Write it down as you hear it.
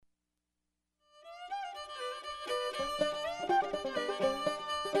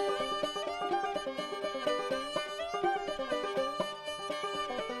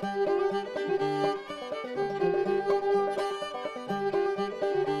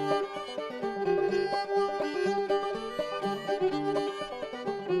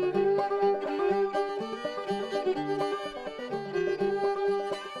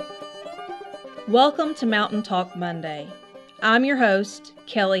Welcome to Mountain Talk Monday. I'm your host,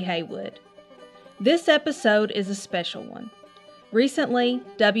 Kelly Haywood. This episode is a special one. Recently,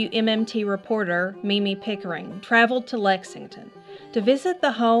 WMMT reporter Mimi Pickering traveled to Lexington to visit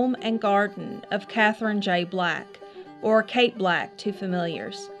the home and garden of Catherine J. Black, or Kate Black to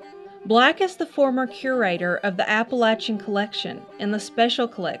familiars. Black is the former curator of the Appalachian Collection and the Special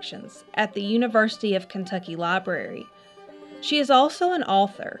Collections at the University of Kentucky Library. She is also an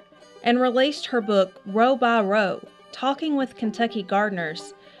author and released her book Row by Row, Talking with Kentucky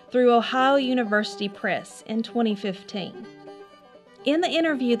Gardeners through Ohio University Press in 2015. In the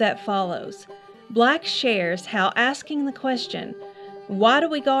interview that follows, Black shares how asking the question, why do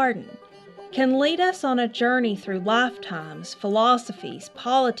we garden, can lead us on a journey through lifetimes, philosophies,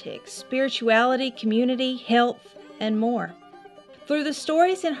 politics, spirituality, community, health, and more. Through the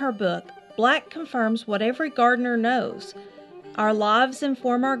stories in her book, Black confirms what every gardener knows. Our lives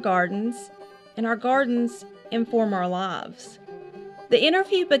inform our gardens, and our gardens inform our lives. The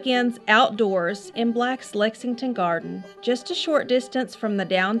interview begins outdoors in Black's Lexington garden, just a short distance from the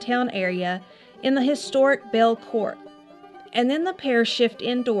downtown area in the historic Bell Court. And then the pair shift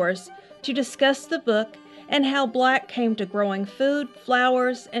indoors to discuss the book and how Black came to growing food,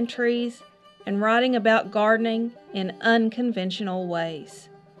 flowers, and trees, and writing about gardening in unconventional ways.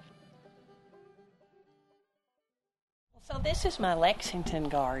 So this is my Lexington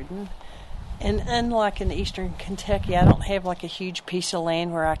garden, and unlike in eastern Kentucky, I don't have like a huge piece of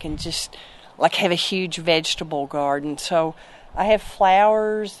land where I can just like have a huge vegetable garden. So I have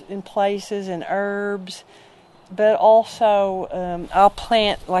flowers in places and herbs, but also I'll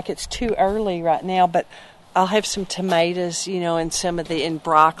plant, like it's too early right now, but I'll have some tomatoes, and some of the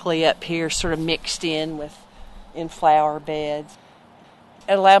broccoli up here sort of mixed in flower beds.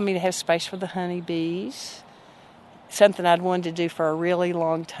 It allowed me to have space for the honeybees, something I'd wanted to do for a really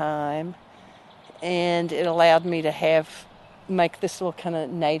long time. And it allowed me to make this little kind of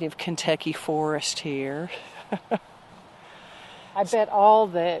native Kentucky forest here. I bet all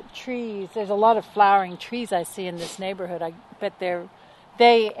the trees, there's a lot of flowering trees I see in this neighborhood. I bet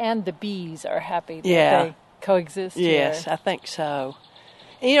they and the bees are happy that they coexist Yes, here. I think so.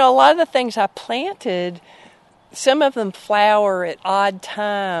 And, a lot of the things I planted, some of them flower at odd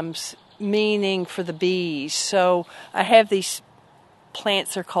times, meaning for the bees. So I have these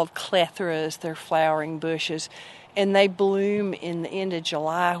plants, are called clethras, they're flowering bushes, and they bloom in the end of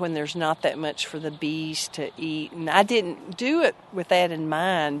July when there's not that much for the bees to eat. And I didn't do it with that in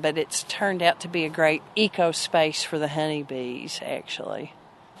mind, but it's turned out to be a great eco space for the honeybees, actually.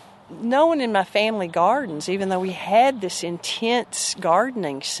 No one in my family gardens, even though we had this intense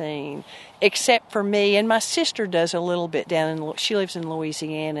gardening scene, except for me, and my sister does a little bit she lives in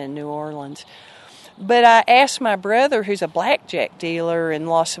Louisiana and New Orleans. But I asked my brother, who's a blackjack dealer in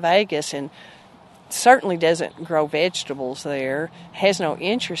Las Vegas, and certainly doesn't grow vegetables there, has no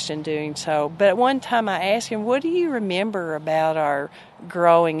interest in doing so. But at one time I asked him, what do you remember about our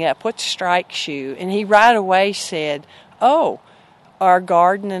growing up? What strikes you? And he right away said, our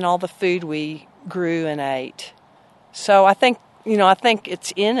garden and all the food we grew and ate. So I think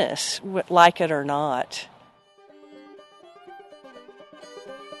it's in us, like it or not.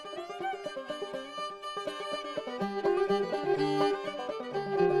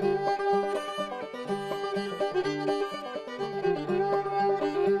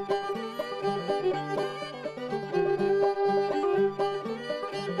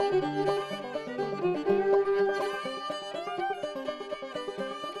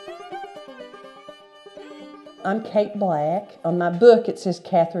 I'm Kate Black. On my book it says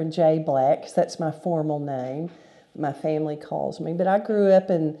Catherine J. Black, because that's my formal name. My family calls me. But I grew up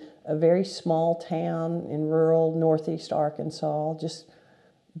in a very small town in rural northeast Arkansas, just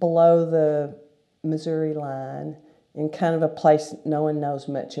below the Missouri line, in kind of a place no one knows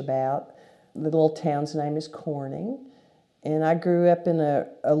much about. The little town's name is Corning. And I grew up in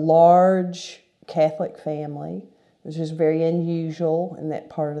a large Catholic family, which is very unusual in that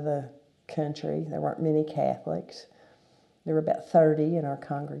part of the country. There weren't many Catholics. There were about 30 in our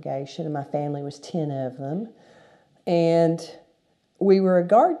congregation, and my family was 10 of them. And we were a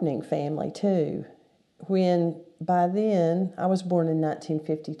gardening family, too. By then, I was born in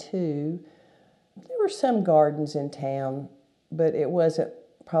 1952, there were some gardens in town, but it wasn't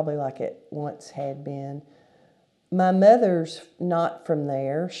probably like it once had been. My mother's not from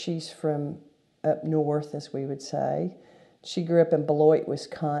there. She's from up north, as we would say. She grew up in Beloit,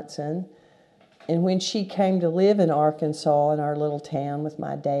 Wisconsin. And when she came to live in Arkansas, in our little town with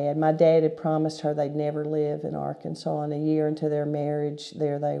my dad had promised her they'd never live in Arkansas. And a year into their marriage,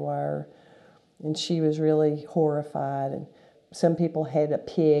 there they were. And she was really horrified. And some people had a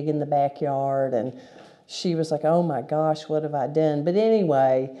pig in the backyard, and she was like, oh my gosh, what have I done? But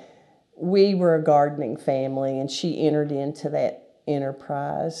anyway, we were a gardening family, and she entered into that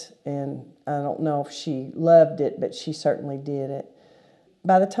enterprise, and I don't know if she loved it, but she certainly did it.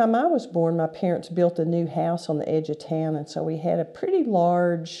 By the time I was born, my parents built a new house on the edge of town, and so we had a pretty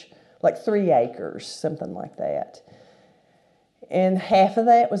large, like 3 acres, something like that. And half of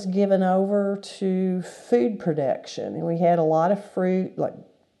that was given over to food production, and we had a lot of fruit. Like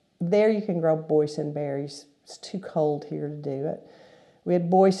there you can grow boysenberries. It's too cold here to do it. We had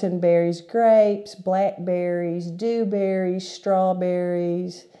boysenberries, grapes, blackberries, dewberries,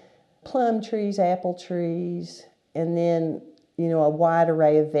 strawberries, plum trees, apple trees, and then, a wide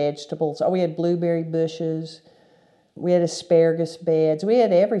array of vegetables. Oh, we had blueberry bushes. We had asparagus beds. We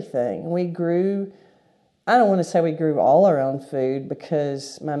had everything. We grew, I don't want to say we grew all our own food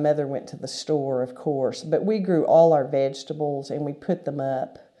because my mother went to the store, of course, but we grew all our vegetables and we put them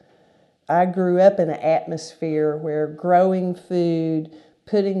up. I grew up in an atmosphere where growing food,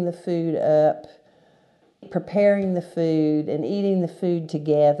 putting the food up, preparing the food, and eating the food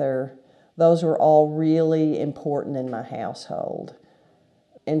together, those were all really important in my household.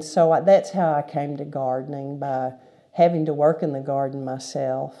 And so that's how I came to gardening, by having to work in the garden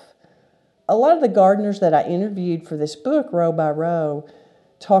myself. A lot of the gardeners that I interviewed for this book, row by row,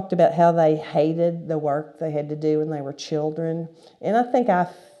 talked about how they hated the work they had to do when they were children. And I think I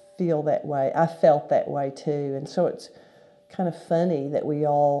feel that way. I felt that way too. And so it's kind of funny that we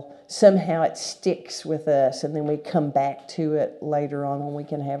all, somehow it sticks with us and then we come back to it later on when we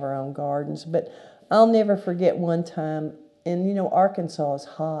can have our own gardens. But I'll never forget one time, and Arkansas is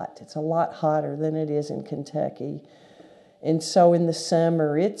hot. It's a lot hotter than it is in Kentucky. And so in the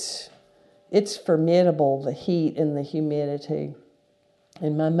summer, it's formidable, the heat and the humidity.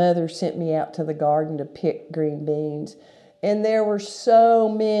 And my mother sent me out to the garden to pick green beans. And there were so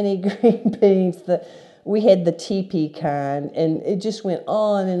many green beans. We had the teepee kind, and it just went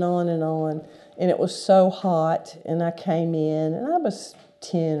on and on and on. And it was so hot, and I came in, and I was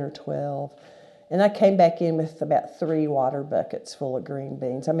 10 or 12. And I came back in with about 3 water buckets full of green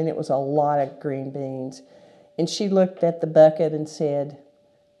beans. I mean, it was a lot of green beans. And she looked at the bucket and said,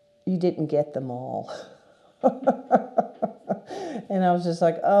 "You didn't get them all." And I was just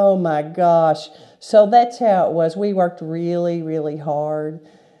like, oh my gosh. So that's how it was. We worked really, really hard.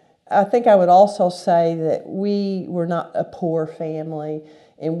 I think I would also say that we were not a poor family,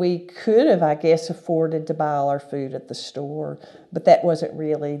 and we could have, I guess, afforded to buy all our food at the store, but that wasn't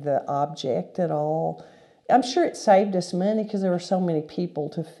really the object at all. I'm sure it saved us money because there were so many people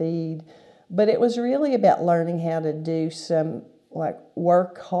to feed, but it was really about learning how to do some, like,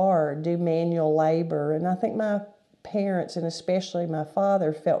 work hard, do manual labor. And I think my parents, and especially my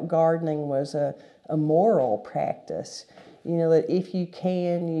father, felt gardening was a moral practice. That if you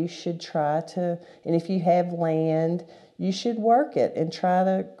can, you should try to, and if you have land, you should work it and try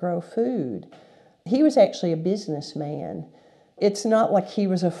to grow food. He was actually a businessman. It's not like he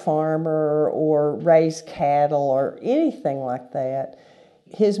was a farmer or raised cattle or anything like that.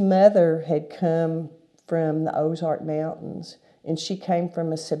 His mother had come from the Ozark Mountains, and she came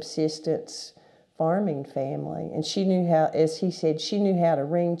from a subsistence farming family. And she knew how, as he said, she knew how to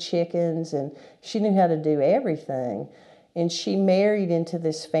ring chickens, and she knew how to do everything. And she married into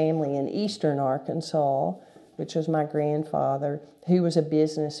this family in eastern Arkansas, which was my grandfather, who was a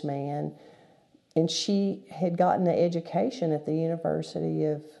businessman. And she had gotten an education at the University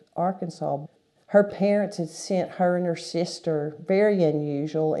of Arkansas. Her parents had sent her and her sister, very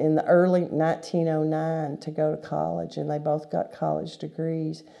unusual, in the early 1909 to go to college, and they both got college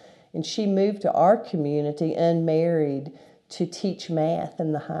degrees. And she moved to our community unmarried to teach math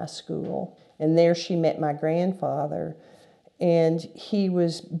in the high school. And there she met my grandfather. And he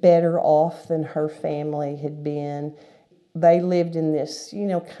was better off than her family had been. They lived in this,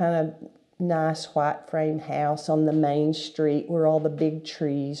 kind of nice white frame house on the main street where all the big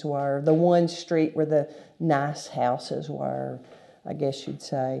trees were, the one street where the nice houses were, I guess you'd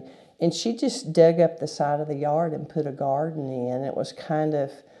say. And she just dug up the side of the yard and put a garden in. It was kind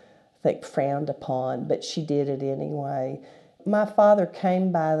of, I think, frowned upon, but she did it anyway. My father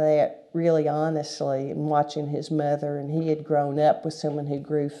came by that really honestly and watching his mother, and he had grown up with someone who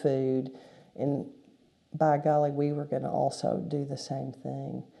grew food, and by golly, we were going to also do the same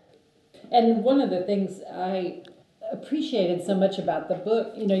thing. And one of the things I appreciated so much about the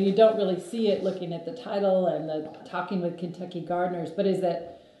book, you don't really see it looking at the title and the Talking with Kentucky Gardeners, but is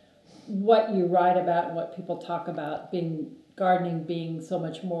that what you write about and what people talk about, gardening being so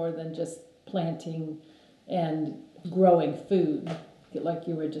much more than just planting and growing food, like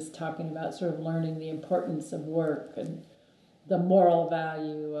you were just talking about, sort of learning the importance of work. And the moral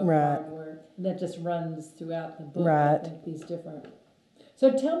value of Right. hard work. That just runs throughout the book. Right. I think these different.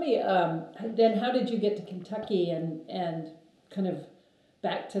 So tell me, then, how did you get to Kentucky and kind of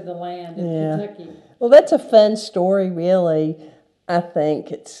back to the land in Yeah. Kentucky? Well, that's a fun story, really. I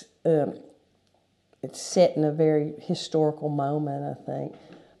think it's set in a very historical moment, I think.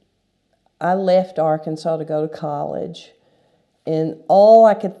 I left Arkansas to go to college, and all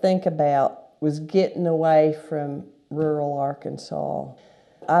I could think about was getting away from rural Arkansas.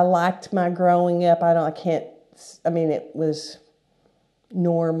 I liked my growing up. It was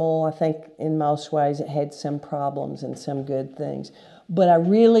normal. I think in most ways it had some problems and some good things. But I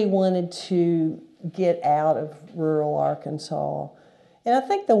really wanted to get out of rural Arkansas. And I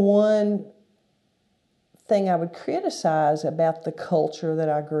think the one thing I would criticize about the culture that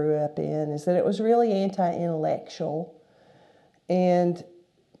I grew up in is that it was really anti-intellectual. And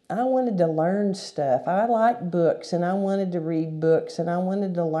I wanted to learn stuff. I liked books, and I wanted to read books, and I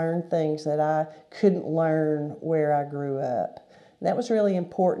wanted to learn things that I couldn't learn where I grew up. And that was really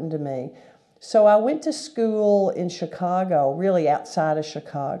important to me. So I went to school in Chicago, really outside of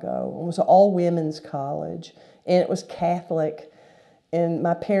Chicago. It was an all-women's college, and it was Catholic. And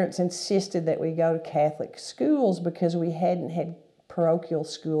my parents insisted that we go to Catholic schools because we hadn't had parochial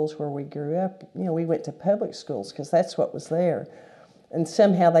schools where we grew up. We went to public schools because that's what was there. And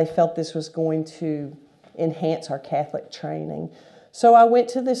somehow they felt this was going to enhance our Catholic training. So I went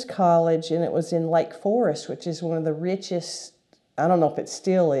to this college, and it was in Lake Forest, which is one of the richest, I don't know if it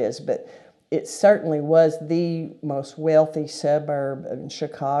still is, but it certainly was the most wealthy suburb in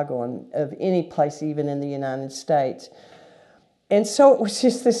Chicago and of any place even in the United States. And so it was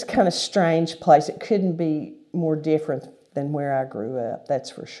just this kind of strange place. It couldn't be more different than where I grew up, that's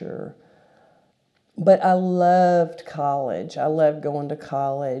for sure. But I loved college. I loved going to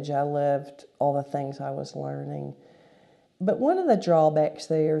college. I loved all the things I was learning. But one of the drawbacks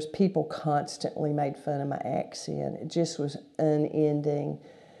there is people constantly made fun of my accent. It just was unending.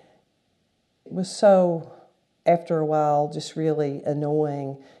 It was so, after a while, just really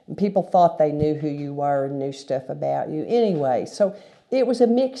annoying. And people thought they knew who you were and knew stuff about you anyway. So it was a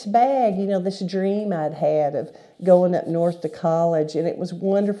mixed bag, this dream I'd had of going up north to college. And it was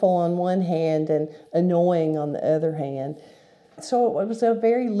wonderful on one hand and annoying on the other hand. So it was a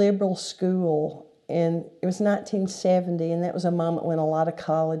very liberal school. And it was 1970, and that was a moment when a lot of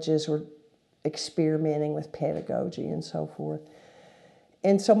colleges were experimenting with pedagogy and so forth.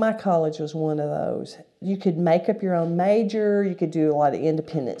 And so my college was one of those. You could make up your own major, you could do a lot of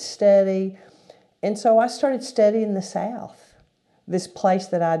independent study. And so I started studying the South, this place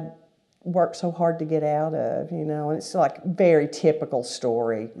that I'd worked so hard to get out of, and it's like very typical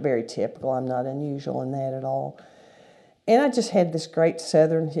story, very typical. I'm not unusual in that at all. And I just had this great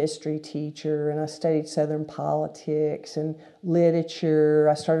Southern history teacher, and I studied Southern politics and literature.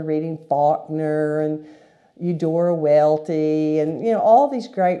 I started reading Faulkner and Eudora Welty and, all these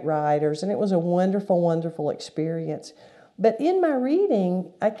great writers, and it was a wonderful, wonderful experience. But in my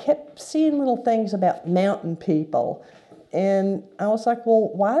reading, I kept seeing little things about mountain people, and I was like,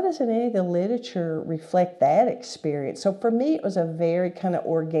 well, why doesn't any of the literature reflect that experience? So for me, it was a very kind of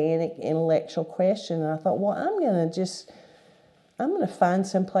organic, intellectual question, and I thought, well, I'm going to find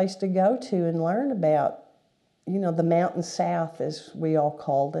some place to go to and learn about, the Mountain South, as we all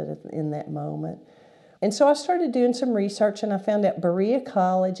called it in that moment. And so I started doing some research, and I found out Berea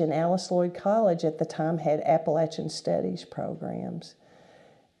College and Alice Lloyd College at the time had Appalachian Studies programs.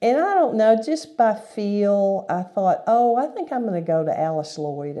 And I don't know, just by feel, I thought, I think I'm going to go to Alice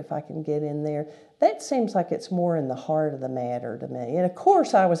Lloyd if I can get in there. That seems like it's more in the heart of the matter to me. And of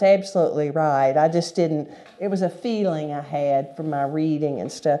course, I was absolutely right. I just didn't, it was a feeling I had from my reading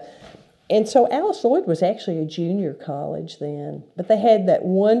and stuff. And so Alice Lloyd was actually a junior college then. But they had that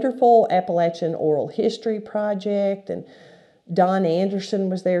wonderful Appalachian Oral History Project, and Don Anderson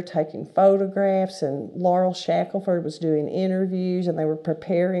was there taking photographs, and Laurel Shackelford was doing interviews, and they were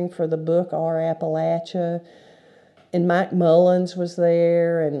preparing for the book Our Appalachia. And Mike Mullins was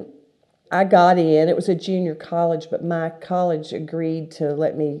there, and I got in. It was a junior college, but my college agreed to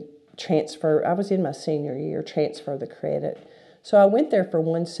let me transfer. I was in my senior year, transfer the credit. So I went there for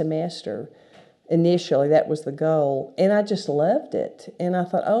one semester. Initially, that was the goal, and I just loved it. And I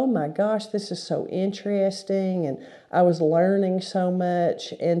thought, oh my gosh, this is so interesting, and I was learning so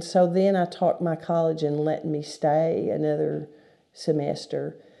much. And so then I talked my college and letting me stay another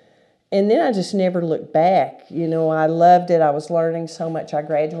semester. And then I just never looked back. I loved it. I was learning so much. I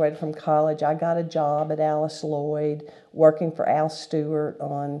graduated from college. I got a job at Alice Lloyd, working for Al Stewart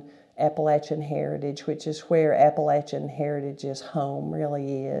on Appalachian Heritage, which is where Appalachian Heritage's home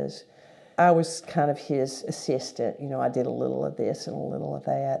really is. I was kind of his assistant. I did a little of this and a little of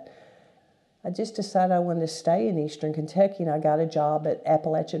that. I just decided I wanted to stay in Eastern Kentucky, and I got a job at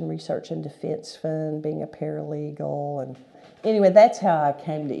Appalachian Research and Defense Fund, being a paralegal. And anyway, that's how I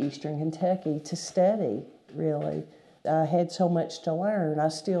came to Eastern Kentucky to study, really. I had so much to learn. I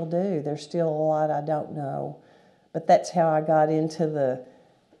still do. There's still a lot I don't know. But that's how I got into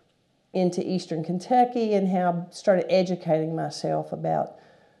Eastern Kentucky, and how I started educating myself about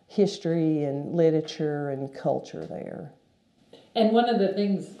history and literature and culture there. And one of the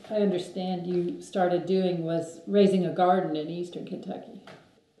things I understand you started doing was raising a garden in Eastern Kentucky.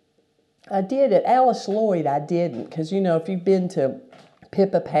 I did. At Alice Lloyd, I didn't, because, if you've been to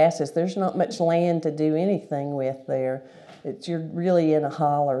Pippa Passes, there's not much land to do anything with there. You're really in a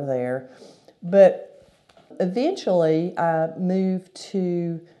holler there. But eventually, I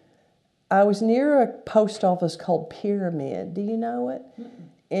was near a post office called Pyramid. Do you know it? Mm-mm.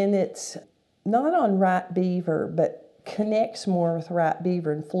 And it's not on Wright Beaver, but connects more with Wright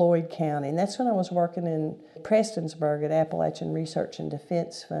Beaver in Floyd County. And that's when I was working in Prestonsburg at Appalachian Research and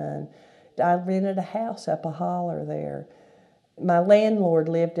Defense Fund. I rented a house up a holler there. My landlord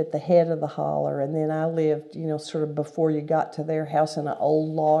lived at the head of the holler, and then I lived, sort of before you got to their house, in an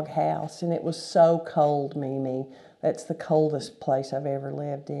old log house. And it was so cold, Mimi. That's the coldest place I've ever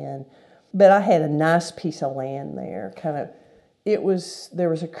lived in. But I had a nice piece of land there, there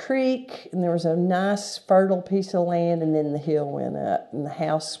was a creek, and there was a nice fertile piece of land, and then the hill went up, and the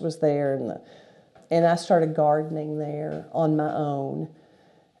house was there, and I started gardening there on my own.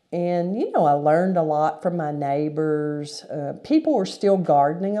 And, I learned a lot from my neighbors. People were still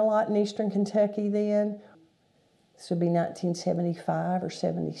gardening a lot in Eastern Kentucky then. This would be 1975 or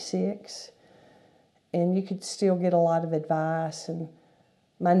 76. And you could still get a lot of advice. And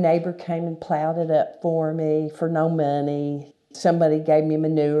my neighbor came and plowed it up for me for no money. Somebody gave me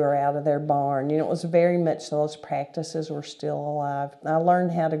manure out of their barn. It was very much those practices were still alive. I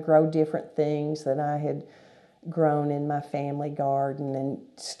learned how to grow different things that I had grown in my family garden, and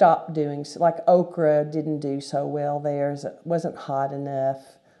stopped doing, like okra didn't do so well there. It wasn't hot enough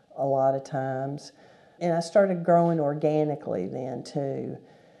a lot of times. And I started growing organically then too.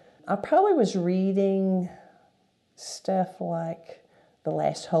 I probably was reading stuff like the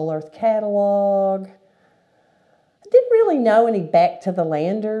Last Whole Earth Catalog. Didn't really know any Back to the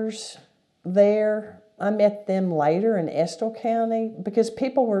Landers there. I met them later in Estill County because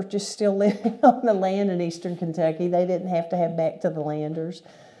people were just still living on the land in Eastern Kentucky. They didn't have to have Back to the Landers.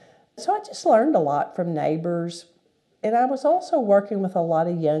 So I just learned a lot from neighbors. And I was also working with a lot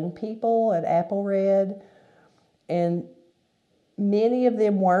of young people at Apple Red, and many of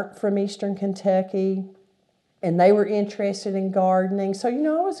them weren't from Eastern Kentucky, and they were interested in gardening. So,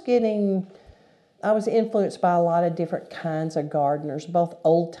 I was influenced by a lot of different kinds of gardeners, both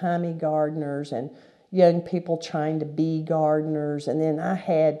old-timey gardeners and young people trying to be gardeners. And then I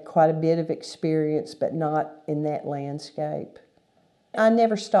had quite a bit of experience, but not in that landscape. I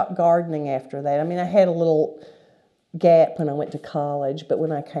never stopped gardening after that. I had a little gap when I went to college, but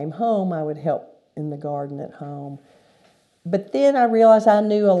when I came home, I would help in the garden at home. But then I realized I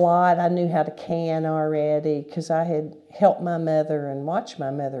knew a lot. I knew how to can already because I had helped my mother and watched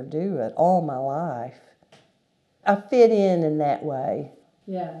my mother do it all my life. I fit in that way.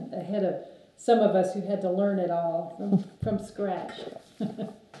 Yeah, ahead of some of us who had to learn it all from scratch.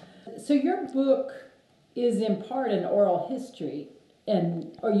 So your book is in part an oral history,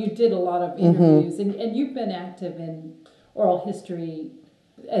 or you did a lot of interviews, and you've been active in oral history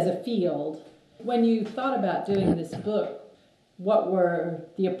as a field. When you thought about doing this book, what were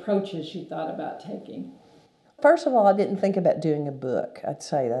the approaches you thought about taking? First of all, I didn't think about doing a book, I'd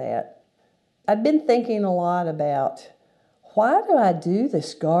say that. I'd been thinking a lot about, why do I do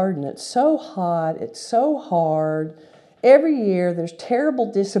this garden? It's so hot, it's so hard. Every year there's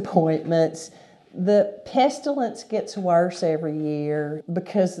terrible disappointments. The pestilence gets worse every year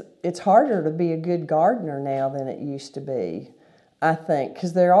because it's harder to be a good gardener now than it used to be, I think,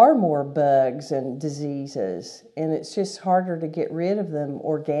 because there are more bugs and diseases, and it's just harder to get rid of them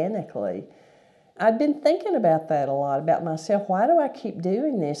organically. I'd been thinking about that a lot, about myself. Why do I keep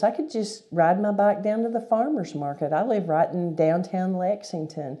doing this? I could just ride my bike down to the farmer's market. I live right in downtown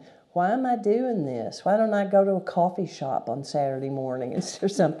Lexington. Why am I doing this? Why don't I go to a coffee shop on Saturday morning or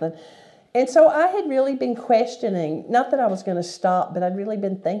something? And so I had really been questioning, not that I was going to stop, but I'd really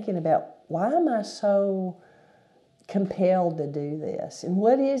been thinking about, why am I so compelled to do this? And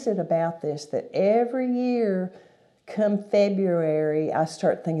what is it about this that every year, come February, I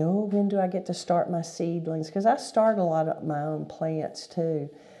start thinking, when do I get to start my seedlings? Because I start a lot of my own plants too.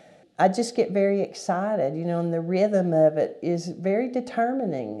 I just get very excited, and the rhythm of it is very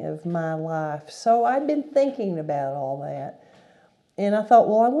determining of my life. So I'd been thinking about all that. And I thought,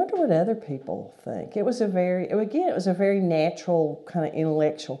 well, I wonder what other people think. It was a very natural kind of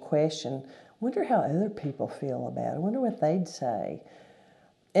intellectual question. I wonder how other people feel about it. I wonder what they'd say.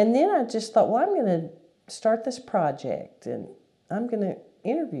 And then I just thought, well, I'm going to start this project and I'm going to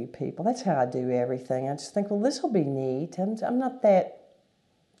interview people. That's how I do everything. I just think, well, this will be neat. I'm not that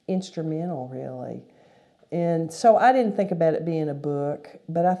instrumental, really. And so I didn't think about it being a book,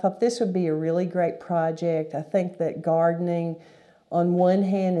 but I thought this would be a really great project. I think that gardening, on one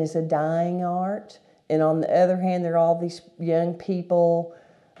hand, is a dying art, and on the other hand, there are all these young people.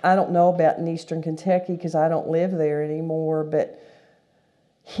 I don't know about in Eastern Kentucky because I don't live there anymore, but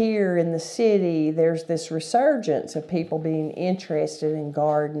here in the city, there's this resurgence of people being interested in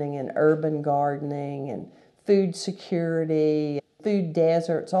gardening and urban gardening and food security, food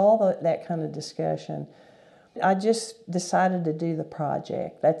deserts, all that kind of discussion. I just decided to do the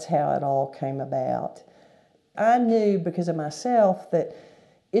project. That's how it all came about. I knew because of myself that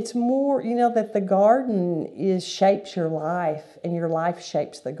it's more, that the garden shapes your life and your life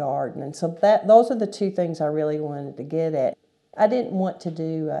shapes the garden. And so those are the two things I really wanted to get at. I didn't want to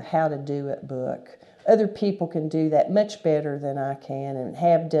do a how to do it book. Other people can do that much better than I can and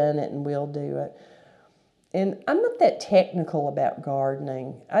have done it and will do it. And I'm not that technical about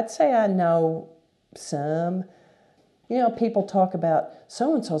gardening. I'd say I know some. People talk about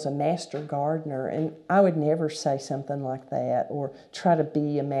so-and-so's a master gardener, and I would never say something like that or try to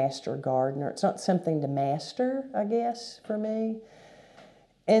be a master gardener. It's not something to master, I guess, for me.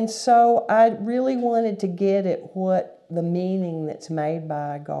 And so I really wanted to get at what the meaning that's made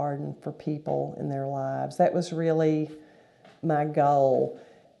by a garden for people in their lives. That was really my goal.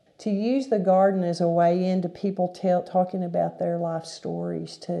 To use the garden as a way into people talking about their life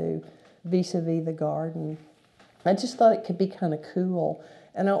stories too, vis-a-vis the garden. I just thought it could be kind of cool.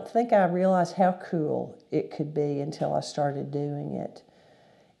 And I don't think I realized how cool it could be until I started doing it.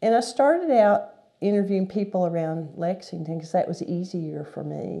 And I started out interviewing people around Lexington because that was easier for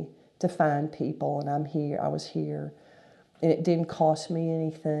me to find people, and I was here. And it didn't cost me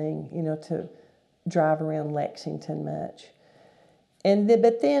anything, to drive around Lexington much.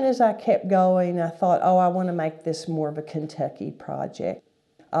 But then as I kept going, I thought, I want to make this more of a Kentucky project.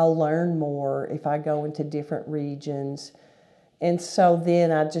 I'll learn more if I go into different regions. And so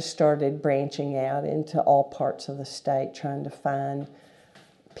then I just started branching out into all parts of the state, trying to find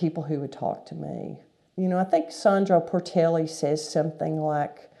people who would talk to me. I think Sandro Portelli says something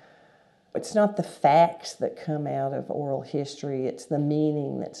like, it's not the facts that come out of oral history, it's the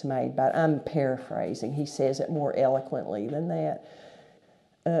meaning that's made by it. I'm paraphrasing. He says it more eloquently than that.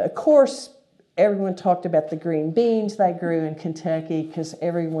 Of course, everyone talked about the green beans they grew in Kentucky because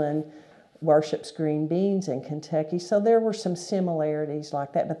everyone worships green beans in Kentucky. So there were some similarities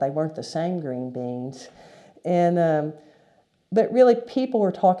like that, but they weren't the same green beans. But really, people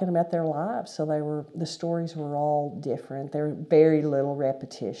were talking about their lives, so the stories were all different. There was very little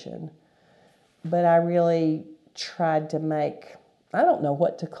repetition. But I really tried to make, I don't know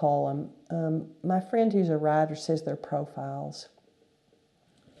what to call them. My friend who's a writer says they're profiles.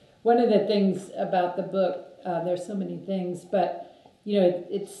 One of the things about the book, there's so many things, but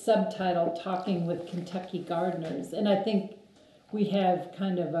it's subtitled Talking with Kentucky Gardeners. And I think we have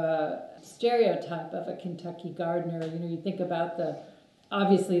kind of a stereotype of a Kentucky gardener. You think about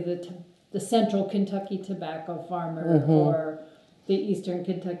obviously the central Kentucky tobacco farmer, mm-hmm. or the eastern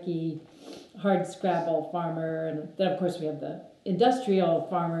Kentucky hard scrabble farmer. And then of course we have the industrial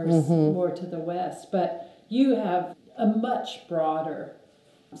farmers, mm-hmm. more to the west. But you have a much broader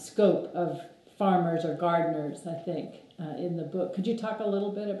scope of farmers or gardeners, I think, in the book. Could you talk a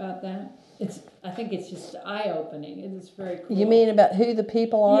little bit about that? I think it's just eye-opening. It's very cool. You mean about who the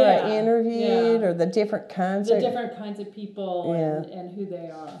people are yeah, I interviewed, yeah. or the different kinds of people, yeah. and who they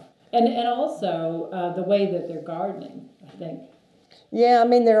are, and also the way that they're gardening, I think. Yeah, I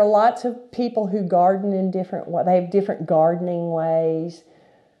mean there are lots of people who garden in different ways. They have different gardening ways.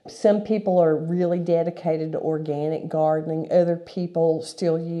 Some people are really dedicated to organic gardening. Other people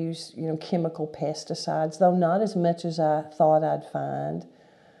still use, chemical pesticides, though not as much as I thought I'd find.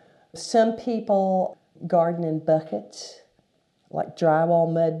 Some people garden in buckets, like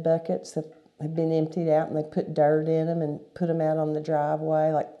drywall mud buckets that have been emptied out, and they put dirt in them and put them out on the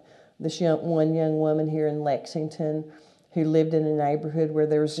driveway. Like this one young woman here in Lexington who lived in a neighborhood where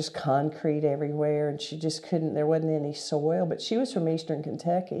there was just concrete everywhere, and she just couldn't, there wasn't any soil, but she was from eastern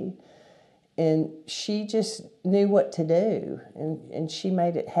Kentucky. And she just knew what to do, and she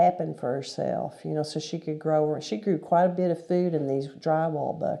made it happen for herself, so she could grow. She grew quite a bit of food in these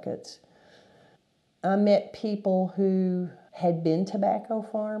drywall buckets. I met people who had been tobacco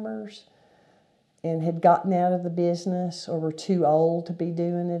farmers and had gotten out of the business or were too old to be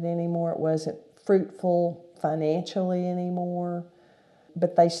doing it anymore. It wasn't fruitful financially anymore,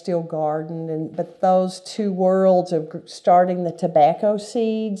 but they still gardened. But those two worlds of starting the tobacco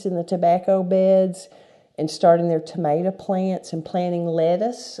seeds in the tobacco beds and starting their tomato plants and planting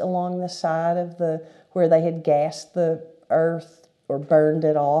lettuce along the side of where they had gassed the earth or burned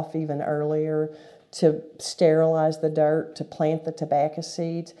it off even earlier to sterilize the dirt to plant the tobacco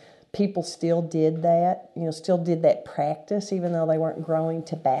seeds. People still did that, still did that practice even though they weren't growing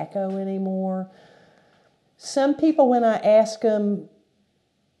tobacco anymore. Some people, when I asked them,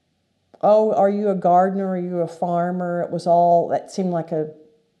 oh, are you a gardener? Are you a farmer? That seemed like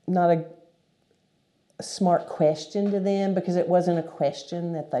not a smart question to them because it wasn't a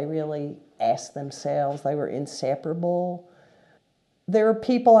question that they really asked themselves. They were inseparable. There were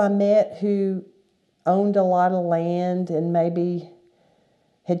people I met who owned a lot of land and maybe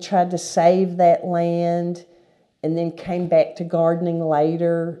had tried to save that land and then came back to gardening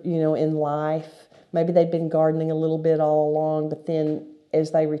later, in life. Maybe they'd been gardening a little bit all along, but then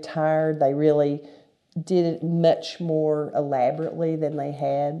as they retired, they really did it much more elaborately than they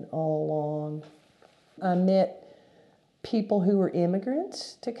had all along. I met people who were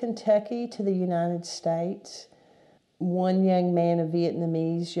immigrants to Kentucky, to the United States. One young man, a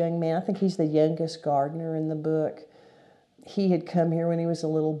Vietnamese young man, I think he's the youngest gardener in the book. He had come here when he was a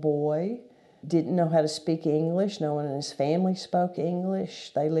little boy, didn't know how to speak English. No one in his family spoke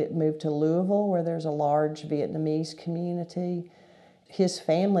English. They moved to Louisville, where there's a large Vietnamese community. His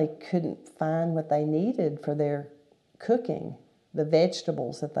family couldn't find what they needed for their cooking, the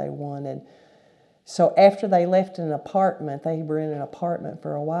vegetables that they wanted. So after they left an apartment, they were in an apartment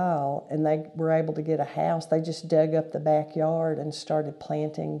for a while, and they were able to get a house. They just dug up the backyard and started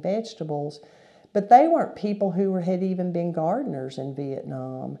planting vegetables. But they weren't people who had even been gardeners in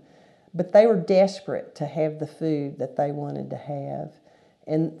Vietnam. But they were desperate to have the food that they wanted to have.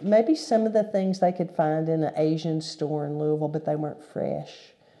 And maybe some of the things they could find in an Asian store in Louisville, but they weren't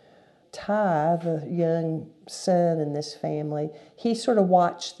fresh. Ty, the young son in this family, he sort of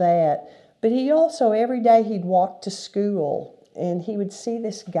watched that. But he also, every day he'd walk to school and he would see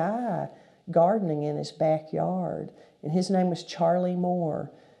this guy gardening in his backyard. And his name was Charlie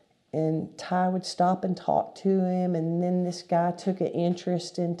Moore. And Ty would stop and talk to him, and then this guy took an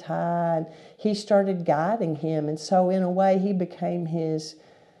interest in Ty, and he started guiding him. And so in a way, he became his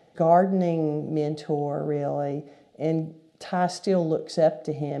gardening mentor, really. And Ty still looks up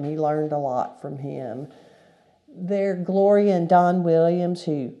to him. He learned a lot from him. There are Gloria and Don Williams,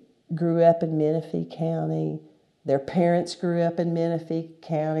 who grew up in Menifee County. Their parents grew up in Menifee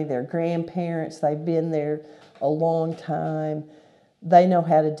County. Their grandparents, they've been there a long time. They know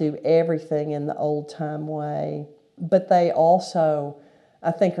how to do everything in the old-time way. But they also,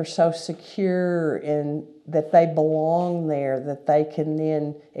 I think, are so secure in that they belong there that they can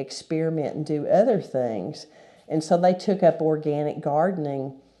then experiment and do other things. And so they took up organic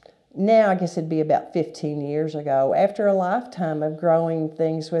gardening. Now, I guess it'd be about 15 years ago, after a lifetime of growing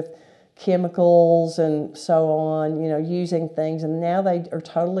things with chemicals and so on, using things. And now they are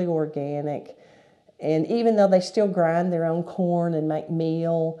totally organic. And even though they still grind their own corn and make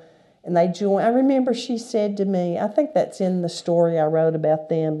meal, and they join, I remember she said to me, I think that's in the story I wrote about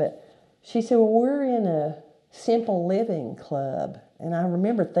them, but she said, well, we're in a simple living club. And I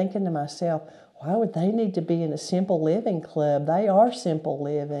remember thinking to myself, why would they need to be in a simple living club? They are simple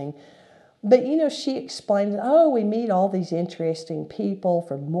living. But, she explained, we meet all these interesting people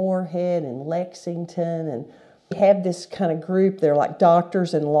from Moorhead and Lexington, and we have this kind of group. They're like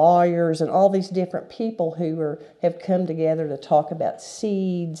doctors and lawyers and all these different people who have come together to talk about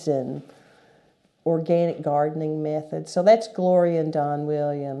seeds and organic gardening methods. So that's Gloria and Don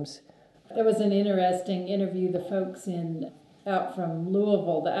Williams. There was an interesting interview. The folks out from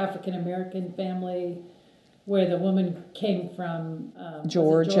Louisville, the African American family, where the woman came from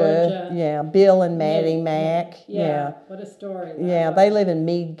Georgia. Yeah, Bill and Maddie Mack. Yeah, what a story. They live in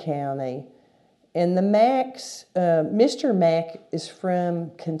Meade County. And the Macks, Mr. Mack is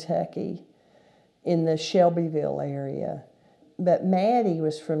from Kentucky in the Shelbyville area. But Maddie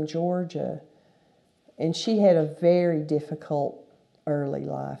was from Georgia. And she had a very difficult early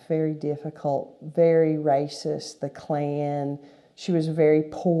life, very difficult, very racist, the Klan. She was very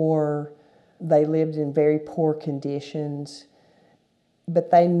poor. They lived in very poor conditions. But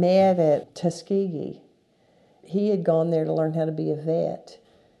they met at Tuskegee. He had gone there to learn how to be a vet.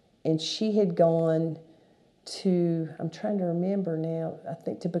 and she had gone to, I'm trying to remember now, I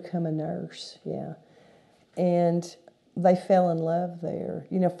think to become a nurse, yeah. And they fell in love there.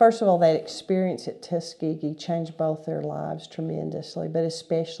 You know, first of all, that experience at Tuskegee changed both their lives tremendously, but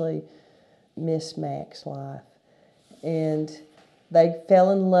especially Miss Mack's life. And they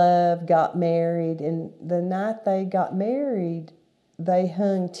fell in love, got married, and the night they got married, they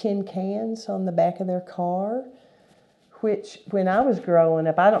hung tin cans on the back of their car, which when I was growing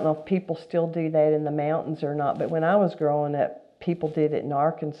up, I don't know if people still do that in the mountains or not, but when I was growing up, people did it in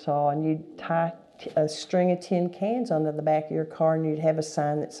Arkansas, and you'd tie a string of tin cans onto the back of your car, and you'd have a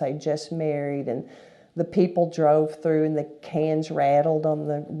sign that say "just married," and the people drove through and the cans rattled on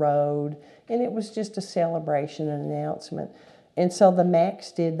the road, and it was just a celebration, an announcement. And so the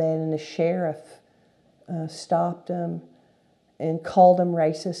Macks did that, and the sheriff stopped them and called them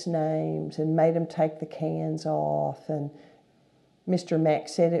racist names and made them take the cans off. And Mr. Mack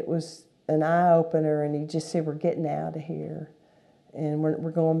said it was an eye-opener, and he just said, we're getting out of here, and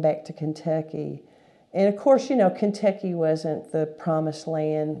we're going back to Kentucky. And of course, you know, Kentucky wasn't the promised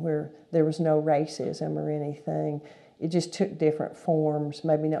land where there was no racism or anything. It just took different forms,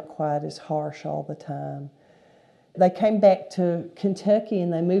 maybe not quite as harsh all the time. They came back to Kentucky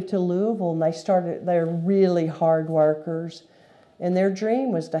and they moved to Louisville, and they're really hard workers. And their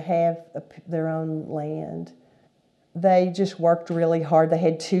dream was to have their own land. They just worked really hard. They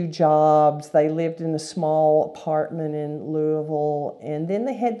had 2 jobs. They lived in a small apartment in Louisville. And then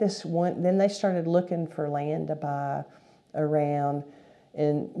they had this one, then they started looking for land to buy around.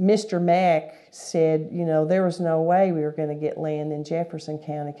 And Mr. Mack said, you know, there was no way we were going to get land in Jefferson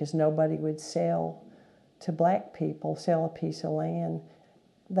County because nobody would sell to black people, sell a piece of land.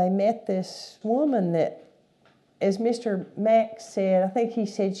 They met this woman that, as Mr. Mack said, I think he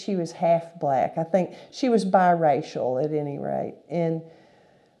said she was half black. I think she was biracial at any rate. And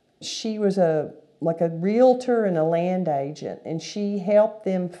she was like a realtor and a land agent, and she helped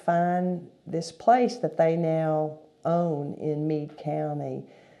them find this place that they now own in Meade County.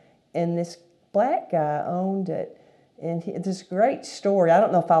 And this black guy owned it. And it's this great story. I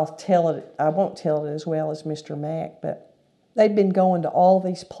don't know if I'll tell it. I won't tell it as well as Mr. Mack, but they'd been going to all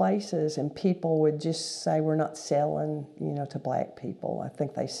these places, and people would just say, we're not selling, you know, to black people. I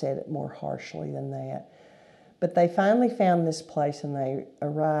think they said it more harshly than that. But they finally found this place, and they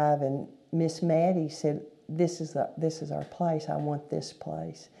arrive, and Miss Maddie said, this is our place. I want this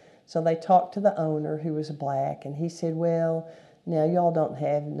place. So they talked to the owner, who was black, and he said, well, now y'all don't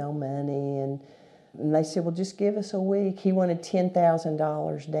have no money. And they said, well, just give us a week. He wanted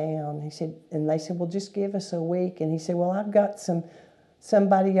 $10,000 down. He said, and they said, well, just give us a week. And he said, well, I've got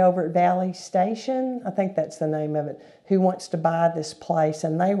somebody over at Valley Station, I think that's the name of it, who wants to buy this place.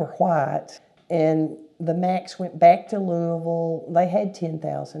 And they were white. And the Macks went back to Louisville. They had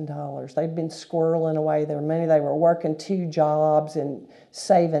 $10,000. They'd been squirreling away their money. They were working 2 jobs and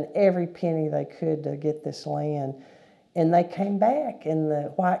saving every penny they could to get this land. And they came back, and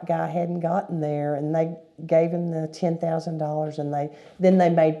the white guy hadn't gotten there, and they gave him the $10,000, and then they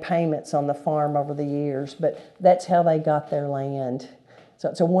made payments on the farm over the years. But that's how they got their land. So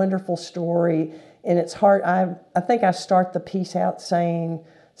it's a wonderful story, and it's hard. I think I start the piece out saying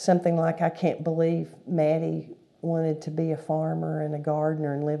something like, I can't believe Maddie wanted to be a farmer and a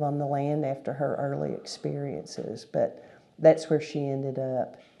gardener and live on the land after her early experiences, but that's where she ended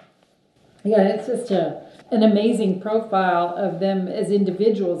up. Yeah, it's just an amazing profile of them as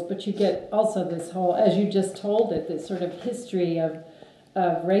individuals, but you get also this whole, as you just told it, this sort of history of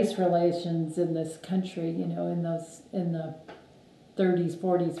race relations in this country, you know, in the 30s,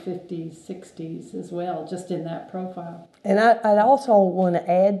 40s, 50s, 60s as well, just in that profile. And I'd also want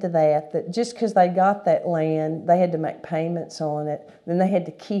to add to that just because they got that land, they had to make payments on it, then they had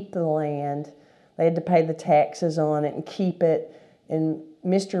to keep the land, they had to pay the taxes on it and keep it. And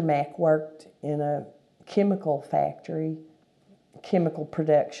Mr. Mack worked in a chemical factory, chemical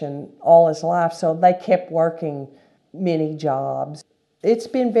production, all his life, so they kept working many jobs. It's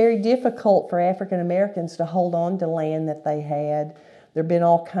been very difficult for African Americans to hold on to land that they had. There have been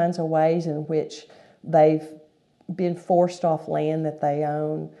all kinds of ways in which they've been forced off land that they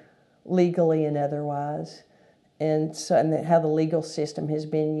own, legally and otherwise, and how the legal system has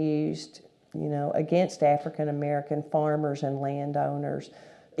been used, you know, against African American farmers and landowners.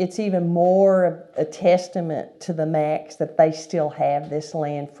 It's even more a testament to the Macks that they still have this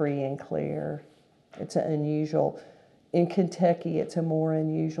land free and clear. It's unusual. In Kentucky, it's a more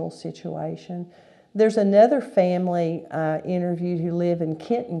unusual situation. There's another family I interviewed who live in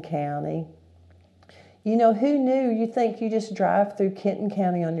Kenton County, You know, who knew? You think you just drive through Kenton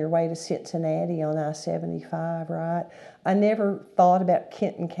County on your way to Cincinnati on I-75, right? I never thought about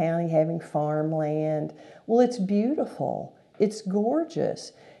Kenton County having farmland. Well, it's beautiful. It's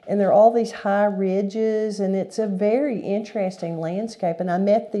gorgeous. And there are all these high ridges, and it's a very interesting landscape. And I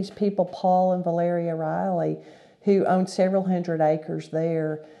met these people, Paul and Valeria Riley, who own several hundred acres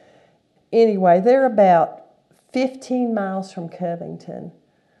there. Anyway, they're about 15 miles from Covington.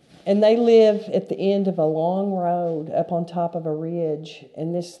 And they live at the end of a long road up on top of a ridge.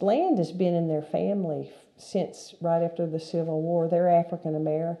 And this land has been in their family since right after the Civil War. They're African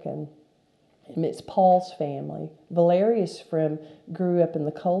American. And it's Paul's family. Valeria's grew up in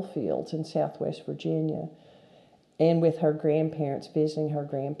the coal fields in Southwest Virginia, and with her grandparents, visiting her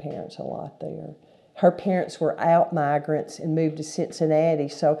grandparents a lot there. Her parents were out migrants and moved to Cincinnati,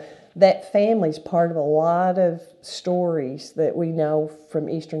 so that family's part of a lot of stories that we know from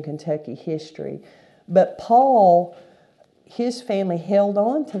Eastern Kentucky history. But Paul, his family held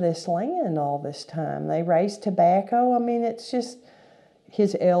on to this land all this time. They raised tobacco. I mean, it's just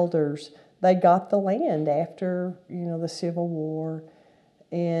his elders. They got the land after, the Civil War,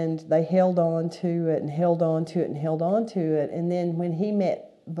 and they held on to it and held on to it and held on to it. And then when he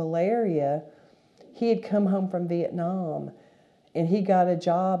met Valeria, he had come home from Vietnam, and he got a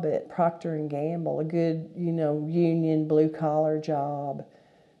job at Procter & Gamble, a good, union blue-collar job.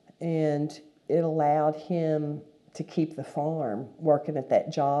 And it allowed him to keep the farm, working at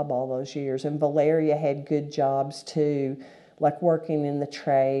that job all those years. And Valeria had good jobs too, like working in the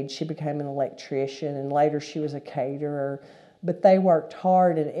trade. She became an electrician, and later she was a caterer. But they worked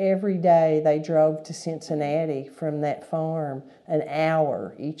hard, and every day they drove to Cincinnati from that farm an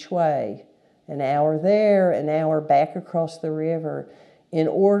hour each way. An hour there, an hour back across the river, in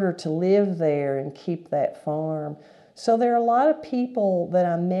order to live there and keep that farm. So there are a lot of people that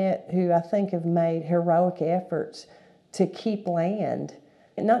I met who I think have made heroic efforts to keep land.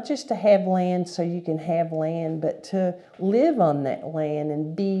 And not just to have land so you can have land, but to live on that land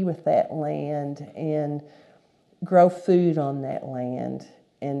and be with that land and grow food on that land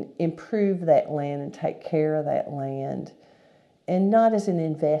and improve that land and take care of that land. And not as an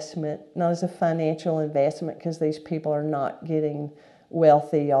investment, not as a financial investment, because these people are not getting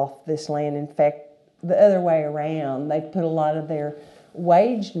wealthy off this land. In fact, the other way around, they've put a lot of their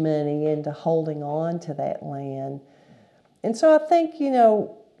wage money into holding on to that land. And so I think,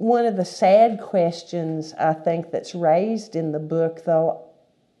 one of the sad questions I think that's raised in the book, though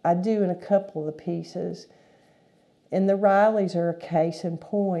I do in a couple of the pieces, and the Rileys are a case in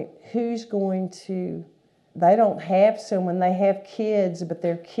point. Who's going to... They don't have someone, they have kids, but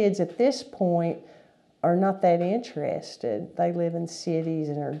their kids at this point are not that interested. They live in cities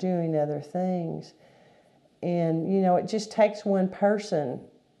and are doing other things. And, it just takes one person,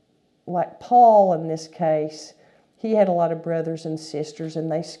 like Paul in this case. He had a lot of brothers and sisters,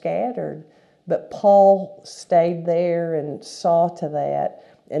 and they scattered. But Paul stayed there and saw to that.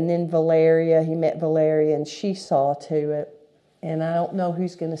 And then Valeria, he met Valeria, and she saw to it. And I don't know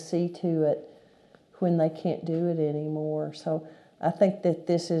who's going to see to it when they can't do it anymore. So I think that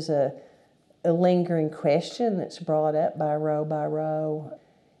this is a lingering question that's brought up by row.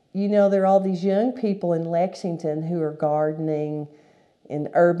 There are all these young people in Lexington who are gardening and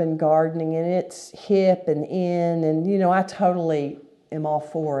urban gardening, and it's hip and in, and I totally am all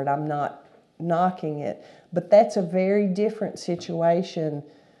for it. I'm not knocking it. But that's a very different situation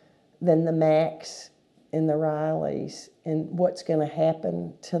than the Macks and the Rileys, and what's going to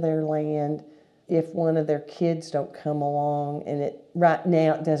happen to their land if one of their kids don't come along. And right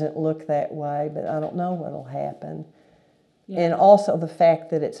now it doesn't look that way, but I don't know what'll happen. Yeah. And also the fact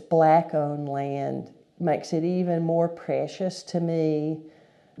that it's Black-owned land makes it even more precious to me,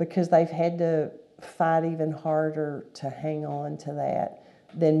 because they've had to fight even harder to hang on to that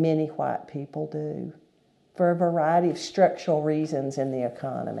than many white people do, for a variety of structural reasons in the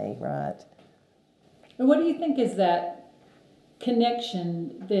economy, right? And what do you think is that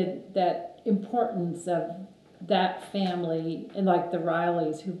connection, that importance of that family, and like the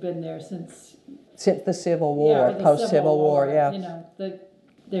Rileys who've been there since the Civil War, post-Civil War, yeah.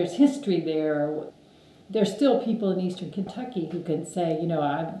 There's history there. There's still people in Eastern Kentucky who can say,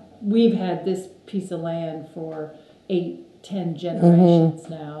 we've had this piece of land for 8-10 generations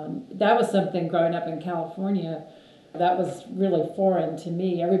now. And that was something growing up in California that was really foreign to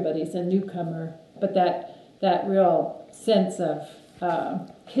me. Everybody's a newcomer, but that real sense of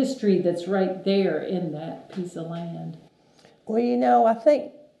history that's right there in that piece of land. Well, I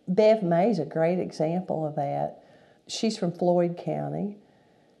think Bev May's a great example of that. She's from Floyd County,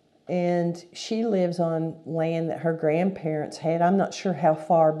 And she lives on land that her grandparents had. I'm not sure how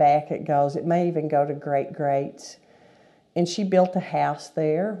far back it goes. It may even go to great-greats. And she built a house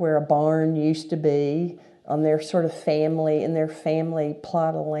there where a barn used to be on their sort of family, in their family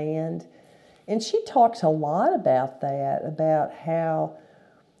plot of land. And she talks a lot about that, about how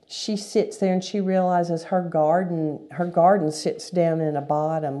she sits there and she realizes her garden sits down in a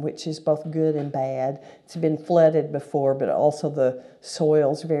bottom, which is both good and bad. It's been flooded before, but also the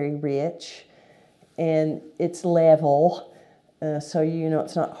soil's very rich and it's level, so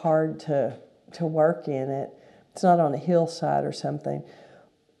it's not hard to work in it. It's not on a hillside or something.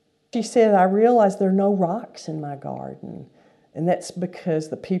 She said, I realized there are no rocks in my garden, and that's because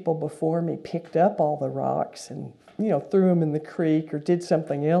the people before me picked up all the rocks and threw them in the creek or did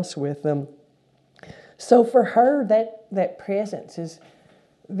something else with them. So for her, that presence is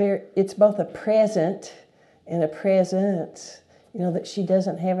it's both a present and a presence, that she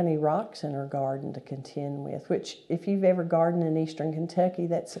doesn't have any rocks in her garden to contend with, which if you've ever gardened in eastern Kentucky,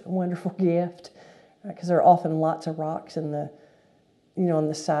 that's a wonderful gift, because there are often lots of rocks in on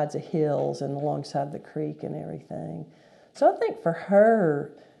the sides of hills and alongside the creek and everything. So I think for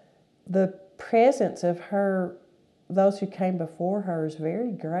her, the presence of those who came before her is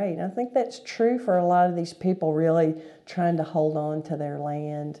very great. And I think that's true for a lot of these people really trying to hold on to their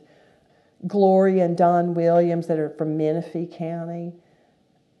land. Gloria and Don Williams, that are from Menifee County,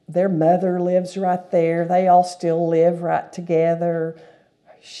 their mother lives right there. They all still live right together.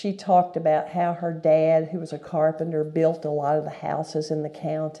 She talked about how her dad, who was a carpenter, built a lot of the houses in the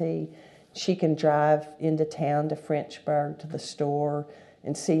county. She can drive into town to Frenchburg to the store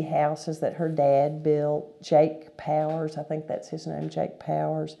and see houses that her dad built. Jake Powers, I think that's his name, Jake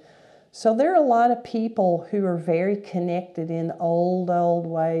Powers. So there are a lot of people who are very connected in old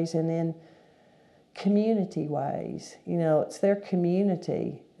ways and in community ways. It's their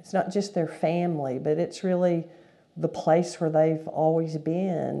community. It's not just their family, but it's really the place where they've always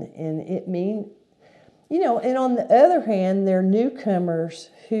been. And and on the other hand, there are newcomers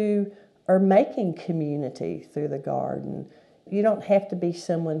who are making community through the garden. You don't have to be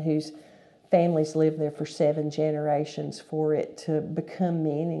someone whose families lived there for 7 generations for it to become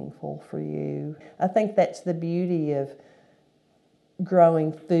meaningful for you. I think that's the beauty of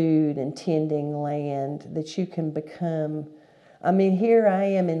growing food and tending land, that you can become. Here I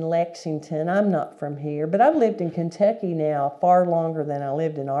am in Lexington. I'm not from here, but I've lived in Kentucky now far longer than I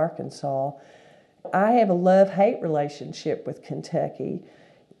lived in Arkansas. I have a love-hate relationship with Kentucky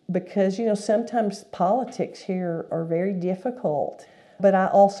because, sometimes politics here are very difficult, but I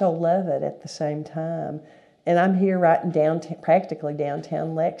also love it at the same time. And I'm here right in practically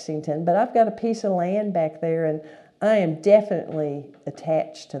downtown Lexington, but I've got a piece of land back there, and I am definitely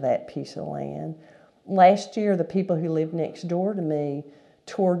attached to that piece of land. Last year, the people who lived next door to me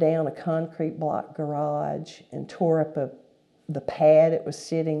tore down a concrete block garage and tore up the pad it was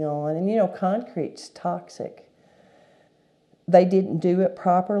sitting on. And concrete's toxic. They didn't do it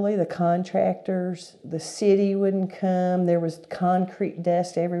properly, the contractors. The city wouldn't come. There was concrete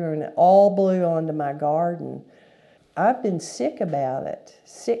dust everywhere, and it all blew onto my garden. I've been sick about it.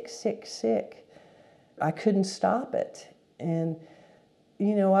 Sick. I couldn't stop it. And,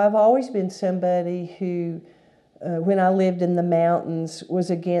 I've always been somebody who, when I lived in the mountains,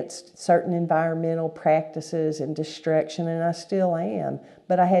 was against certain environmental practices and destruction, and I still am.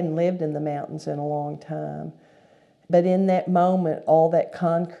 But I hadn't lived in the mountains in a long time. But in that moment, all that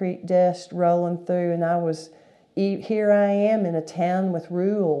concrete dust rolling through, and here I am in a town with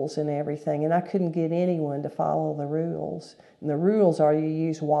rules and everything, and I couldn't get anyone to follow the rules. And the rules are you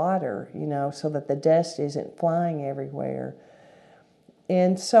use water, so that the dust isn't flying everywhere.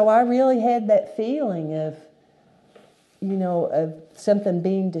 And so I really had that feeling of something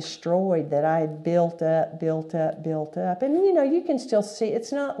being destroyed that I had built up. And, you can still see,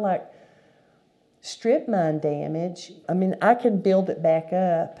 it's not like strip mine damage. I can build it back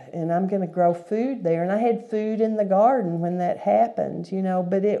up, and I'm going to grow food there. And I had food in the garden when that happened,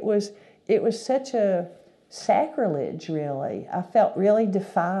 but it was such a sacrilege, really. I felt really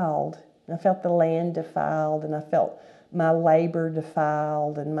defiled. I felt the land defiled, and I felt my labor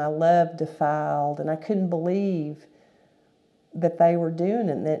defiled and my love defiled, and I couldn't believe that they were doing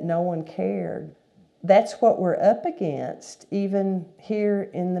it and that no one cared. That's what we're up against, even here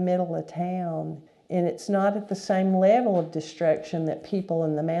in the middle of town. And it's not at the same level of destruction that people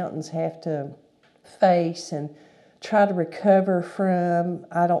in the mountains have to face and try to recover from.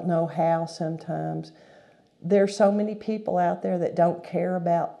 I don't know how sometimes. There are so many people out there that don't care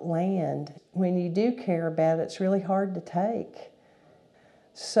about land. When you do care about it, it's really hard to take.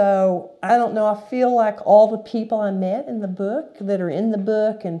 So I don't know, I feel like all the people I met in the book that are in the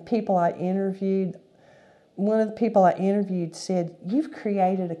book and people I interviewed, one of the people I interviewed said, "You've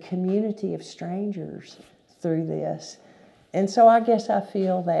created a community of strangers through this." And so I guess I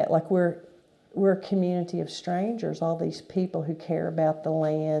feel that like we're a community of strangers, all these people who care about the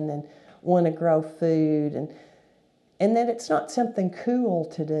land and want to grow food, and that it's not something cool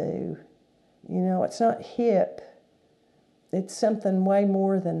to do. You know, it's not hip. It's something way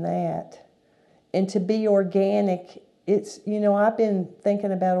more than that. And to be organic, it's, you know, I've been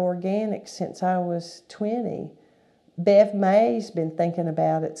thinking about organic since I was 20. Bev May's been thinking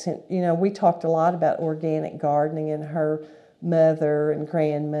about it since, you know, we talked a lot about organic gardening and her mother and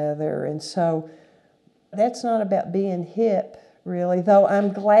grandmother. And so that's not about being hip, really, though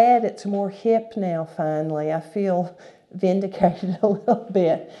I'm glad it's more hip now, finally. I feel vindicated a little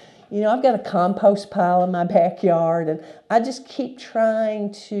bit. You know, I've got a compost pile in my backyard, and I just keep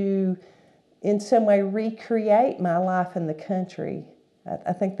trying to, in some way, recreate my life in the country.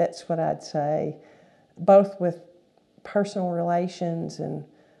 I think that's what I'd say, both with personal relations and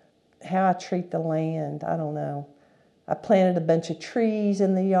how I treat the land. I don't know. I planted a bunch of trees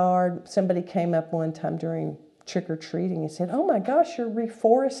in the yard. Somebody came up one time during trick-or-treating and said, "Oh my gosh, you're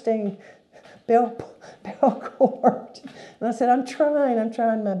reforesting Belcourt." And I said, I'm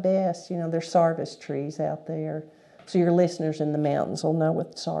trying my best. You know, there's sarvice trees out there. So your listeners in the mountains will know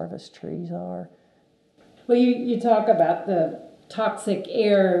what sarvice trees are. Well, you talk about the toxic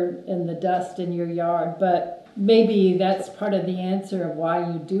air and the dust in your yard, but maybe that's part of the answer of why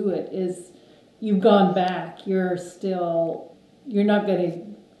you do it is you've gone back. You're not going to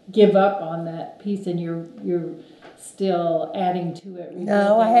give up on that piece, and you're still adding to it.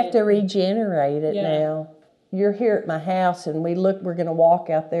 No, I have to regenerate it now. You're here at my house, and we're going to walk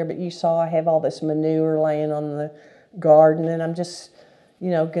out there, but you saw I have all this manure laying on the garden, and I'm just, you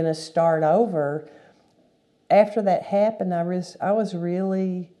know, going to start over. After that happened, I was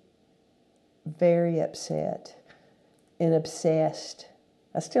really very upset and obsessed.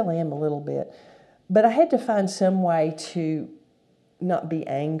 I still am a little bit. But I had to find some way to not be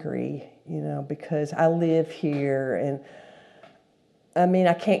angry, you know, because I live here, and I mean,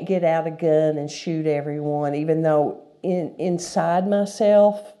 I can't get out a gun and shoot everyone, even though inside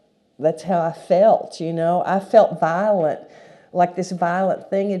myself, that's how I felt, you know. I felt violent, like this violent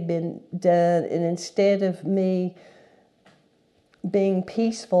thing had been done, and instead of me being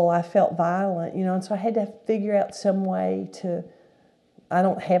peaceful, I felt violent, you know, and so I had to figure out some way to, I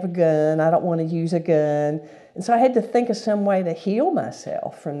don't have a gun, I don't want to use a gun, and so I had to think of some way to heal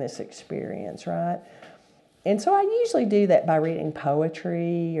myself from this experience, right? And so I usually do that by reading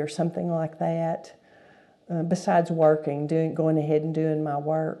poetry or something like that, besides working, going ahead and doing my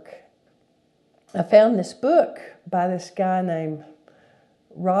work. I found this book by this guy named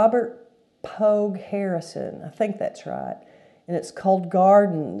Robert Pogue Harrison. I think that's right. And it's called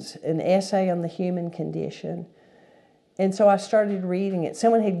Gardens, an essay on the human condition. And so I started reading it.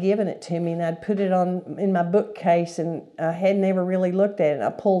 Someone had given it to me, and I'd put it in my bookcase, and I had never really looked at it. I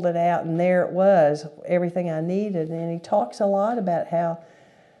pulled it out, and there it was, everything I needed. And he talks a lot about how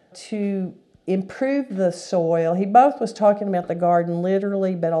to improve the soil. He both was talking about the garden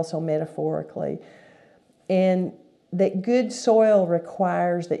literally, but also metaphorically. And that good soil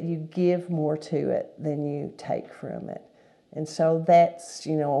requires that you give more to it than you take from it. And so that's,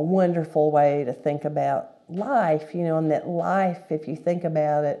 you know, a wonderful way to think about life, you know, and that life, if you think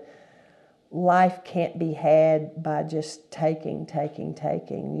about it, life can't be had by just taking.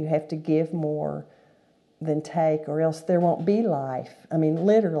 You have to give more than take, or else there won't be life. I mean,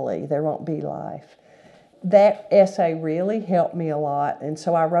 literally, there won't be life. That essay really helped me a lot, and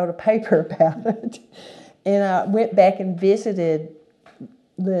so I wrote a paper about it. And I went back and visited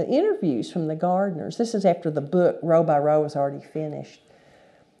the interviews from the gardeners. This is after the book, Row by Row, was already finished.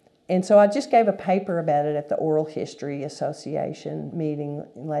 And so I just gave a paper about it at the Oral History Association meeting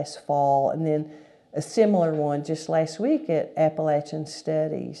last fall, and then a similar one just last week at Appalachian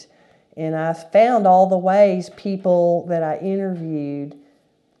Studies. And I found all the ways people that I interviewed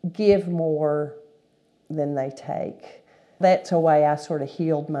give more than they take. That's a way I sort of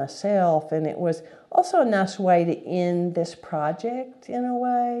healed myself, and it was also a nice way to end this project in a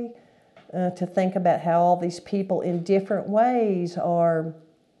way, to think about how all these people in different ways are.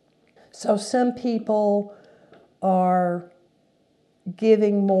 So some people are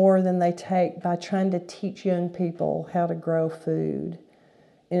giving more than they take by trying to teach young people how to grow food,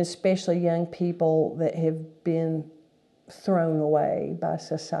 and especially young people that have been thrown away by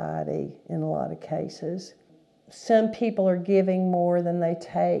society in a lot of cases. Some people are giving more than they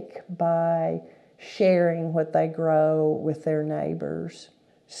take by sharing what they grow with their neighbors.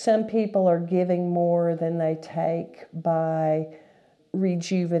 Some people are giving more than they take by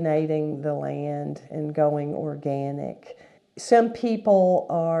rejuvenating the land and going organic. Some people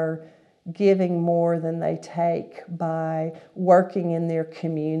are giving more than they take by working in their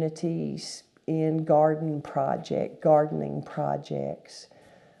communities in gardening projects.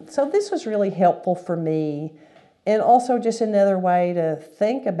 So this was really helpful for me, and also just another way to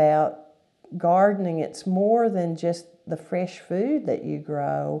think about gardening. It's more than just the fresh food that you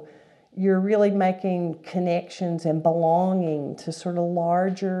grow. You're really making connections and belonging to sort of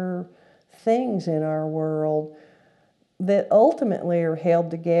larger things in our world that ultimately are held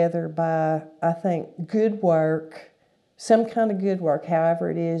together by, I think, good work, some kind of good work,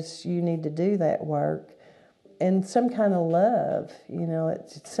 however it is you need to do that work, and some kind of love.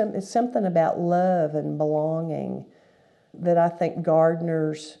 It's something about love and belonging that I think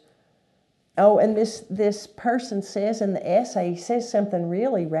gardeners. Oh, and this person says in the essay, he says something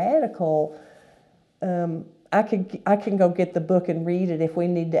really radical. I can go get the book and read it if we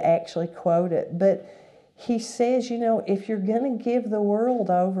need to actually quote it. But he says, if you're going to give the world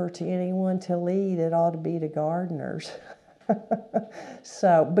over to anyone to lead, it ought to be to gardeners.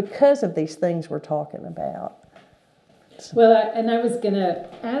 So, because of these things we're talking about. Well, I was going to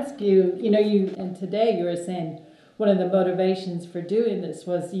ask you, and today you were saying, one of the motivations for doing this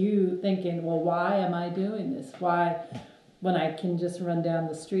was you thinking, well, why am I doing this? Why, when I can just run down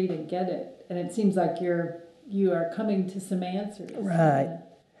the street and get it? And it seems like you are coming to some answers. Right.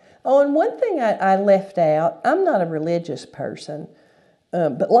 Oh, and one thing I left out, I'm not a religious person,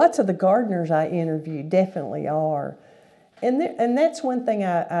 but lots of the gardeners I interviewed definitely are. And that's one thing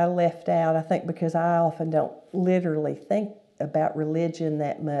I left out, I think, because I often don't literally think about religion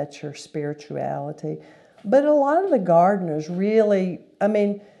that much or spirituality. But a lot of the gardeners really,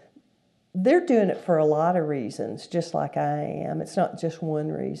 they're doing it for a lot of reasons, just like I am. It's not just one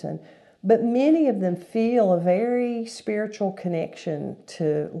reason. But many of them feel a very spiritual connection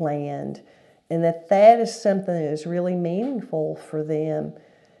to land, and that is something that is really meaningful for them.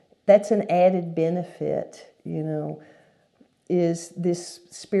 That's an added benefit, is this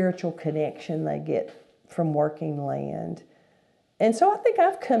spiritual connection they get from working land. And so I think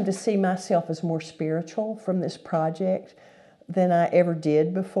I've come to see myself as more spiritual from this project than I ever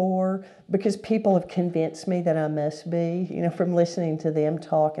did before, because people have convinced me that I must be, from listening to them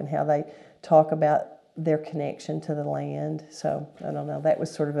talk and how they talk about their connection to the land. So I don't know, that was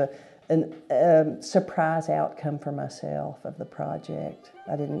sort of a surprise outcome for myself of the project.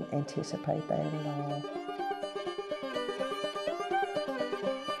 I didn't anticipate that at all.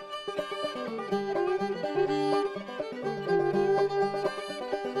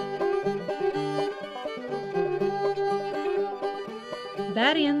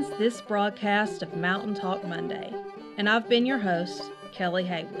 That ends this broadcast of Mountain Talk Monday, and I've been your host, Kelly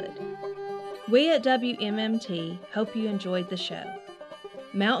Haywood. We at WMMT hope you enjoyed the show.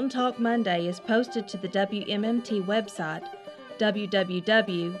 Mountain Talk Monday is posted to the WMMT website,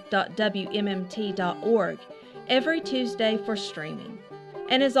 www.wmmt.org, every Tuesday for streaming,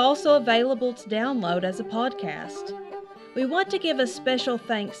 and is also available to download as a podcast. We want to give a special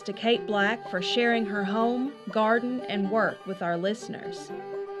thanks to Kate Black for sharing her home, garden, and work with our listeners.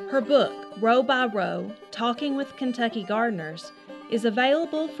 Her book, Row by Row, Talking with Kentucky Gardeners, is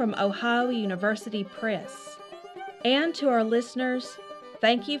available from Ohio University Press. And to our listeners,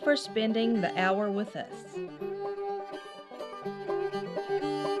 thank you for spending the hour with us.